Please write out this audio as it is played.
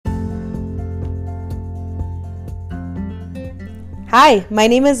Hi, my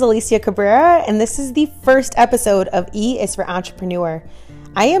name is Alicia Cabrera, and this is the first episode of E is for Entrepreneur.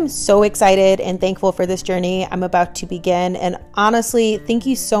 I am so excited and thankful for this journey I'm about to begin, and honestly, thank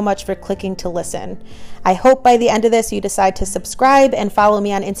you so much for clicking to listen. I hope by the end of this you decide to subscribe and follow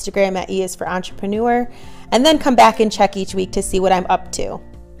me on Instagram at E is for Entrepreneur, and then come back and check each week to see what I'm up to.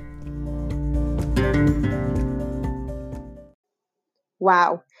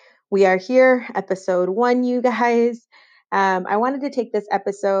 Wow, we are here, episode 1, you guys. I wanted to take this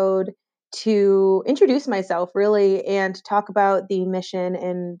episode to introduce myself really and talk about the mission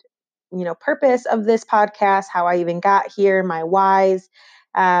and purpose of this podcast, how I even got here, my whys,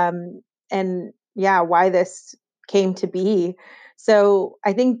 and why this came to be. So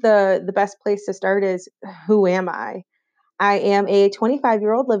I think the best place to start is, who am I? I am a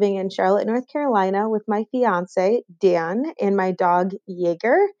 25-year-old living in Charlotte, North Carolina with my fiance, Dan, and my dog,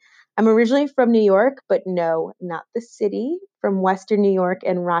 Jaeger. I'm originally from New York, but no, not the city, from Western New York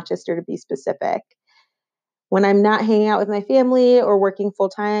and Rochester to be specific. When I'm not hanging out with my family or working full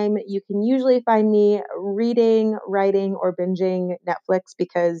time, you can usually find me reading, writing, or binging Netflix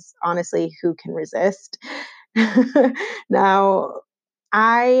because honestly, who can resist? Now,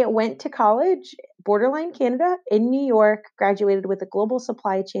 I went to college, Borderline, Canada, in New York, graduated with a global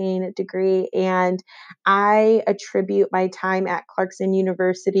supply chain degree, and I attribute my time at Clarkson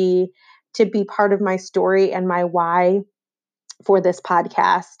University to be part of my story and my why for this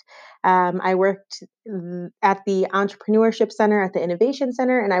podcast. I worked at the Entrepreneurship Center, at the Innovation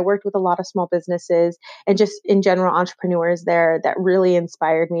Center, and I worked with a lot of small businesses and just in general entrepreneurs there that really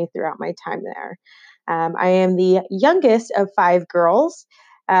inspired me throughout my time there. I am the youngest of 5 girls,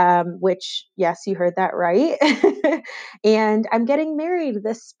 which, yes, you heard that right. And I'm getting married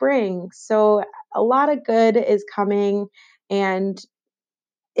this spring. So a lot of good is coming. And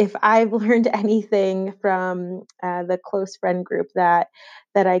if I've learned anything from the close friend group that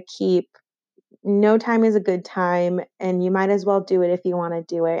I keep, no time is a good time, and you might as well do it if you want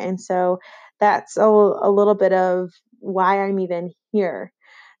to do it. And so that's a little bit of why I'm even here.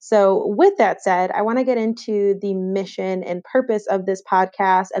 So, with that said, I want to get into the mission and purpose of this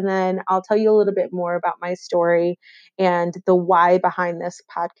podcast, and then I'll tell you a little bit more about my story and the why behind this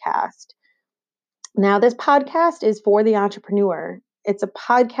podcast. Now, this podcast is for the entrepreneur. It's a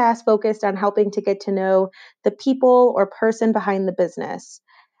podcast focused on helping to get to know the people or person behind the business.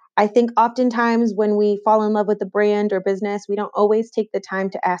 I think oftentimes when we fall in love with a brand or business, we don't always take the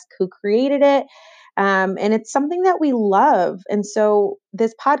time to ask who created it. And it's something that we love. And so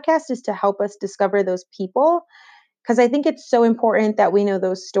this podcast is to help us discover those people, because I think it's so important that we know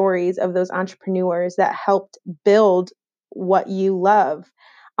those stories of those entrepreneurs that helped build what you love.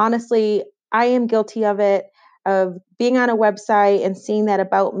 Honestly, I am guilty of it, of being on a website and seeing that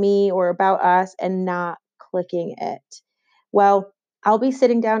about me or about us and not clicking it. Well, I'll be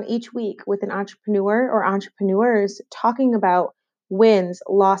sitting down each week with an entrepreneur or entrepreneurs talking about wins,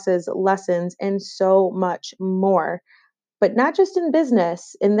 losses, lessons, and so much more, but not just in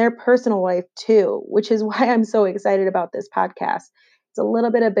business, in their personal life too, which is why I'm so excited about this podcast. It's a little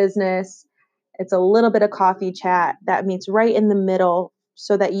bit of business, it's a little bit of coffee chat that meets right in the middle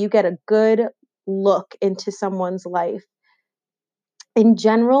so that you get a good look into someone's life. In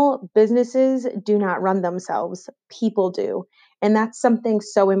general, businesses do not run themselves, people do. And that's something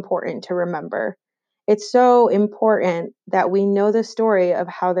so important to remember. It's so important that we know the story of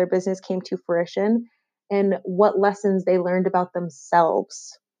how their business came to fruition and what lessons they learned about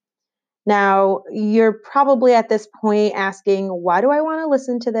themselves. Now, you're probably at this point asking, why do I want to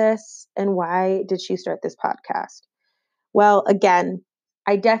listen to this? And why did she start this podcast? Well, again,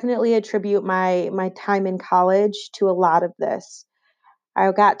 I definitely attribute my time in college to a lot of this. I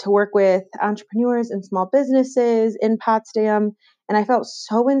got to work with entrepreneurs and small businesses in Potsdam, and I felt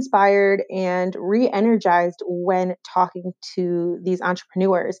so inspired and re energized when talking to these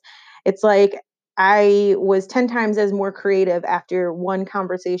entrepreneurs. It's like I was 10 times as more creative after one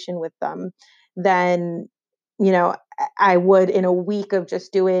conversation with them than, I would in a week of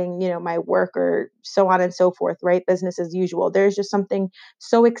just doing, my work or so on and so forth, right? Business as usual. There's just something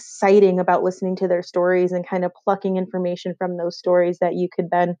so exciting about listening to their stories and kind of plucking information from those stories that you could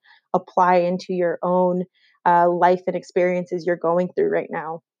then apply into your own life and experiences you're going through right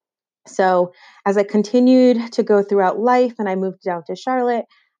now. So as I continued to go throughout life and I moved down to Charlotte,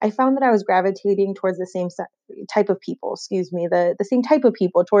 I found that I was gravitating towards the same type of people, the same type of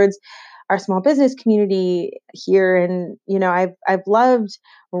people towards our small business community here. And, I've loved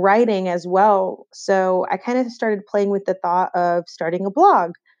writing as well. So I kind of started playing with the thought of starting a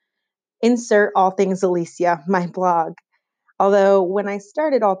blog. Insert All Things Alicia, my blog. Although when I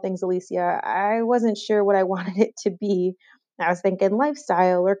started All Things Alicia, I wasn't sure what I wanted it to be. I was thinking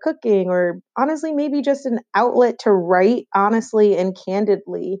lifestyle or cooking, or honestly, maybe just an outlet to write honestly and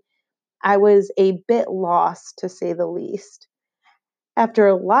candidly. I was a bit lost, to say the least. After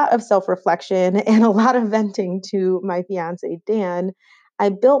a lot of self reflection and a lot of venting to my fiance, Dan, I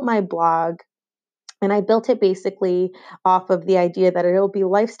built my blog, and I built it basically off of the idea that it'll be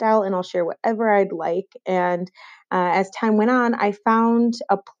lifestyle and I'll share whatever I'd like. And as time went on, I found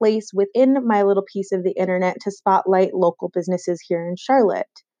a place within my little piece of the internet to spotlight local businesses here in Charlotte.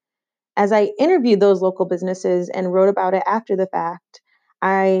 As I interviewed those local businesses and wrote about it after the fact,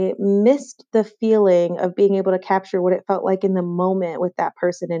 I missed the feeling of being able to capture what it felt like in the moment with that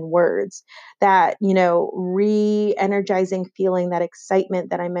person in words. That, re energizing feeling, that excitement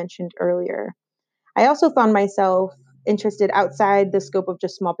that I mentioned earlier. I also found myself interested outside the scope of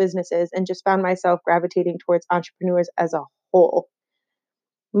just small businesses and just found myself gravitating towards entrepreneurs as a whole.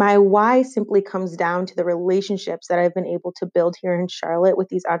 My why simply comes down to the relationships that I've been able to build here in Charlotte with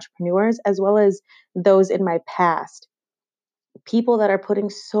these entrepreneurs, as well as those in my past. People that are putting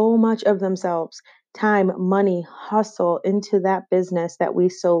so much of themselves, time, money, hustle into that business that we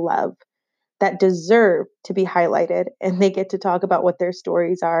so love, that deserve to be highlighted. And they get to talk about what their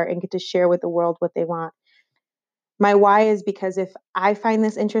stories are and get to share with the world what they want. My why is because if I find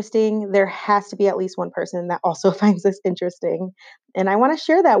this interesting, there has to be at least one person that also finds this interesting. And I want to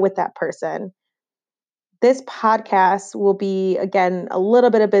share that with that person. This podcast will be, again, a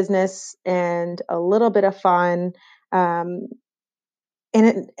little bit of business and a little bit of fun. Um,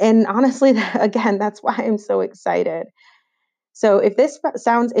 and honestly, again, that's why I'm so excited. So if this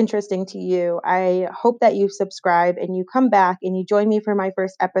sounds interesting to you, I hope that you subscribe and you come back and you join me for my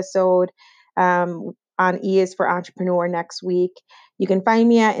first episode on E is for Entrepreneur next week. You can find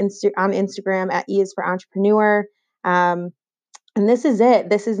me on Instagram at E is for Entrepreneur. Um, and this is it.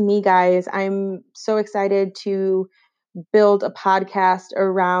 This is me, guys. I'm so excited to build a podcast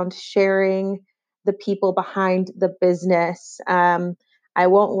around sharing the people behind the business. I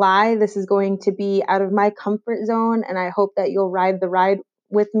won't lie, this is going to be out of my comfort zone, and I hope that you'll ride the ride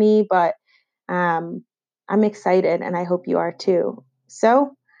with me. But um, I'm excited, and I hope you are too.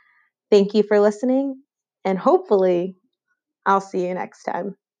 So, thank you for listening, and hopefully, I'll see you next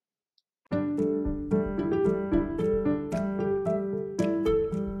time.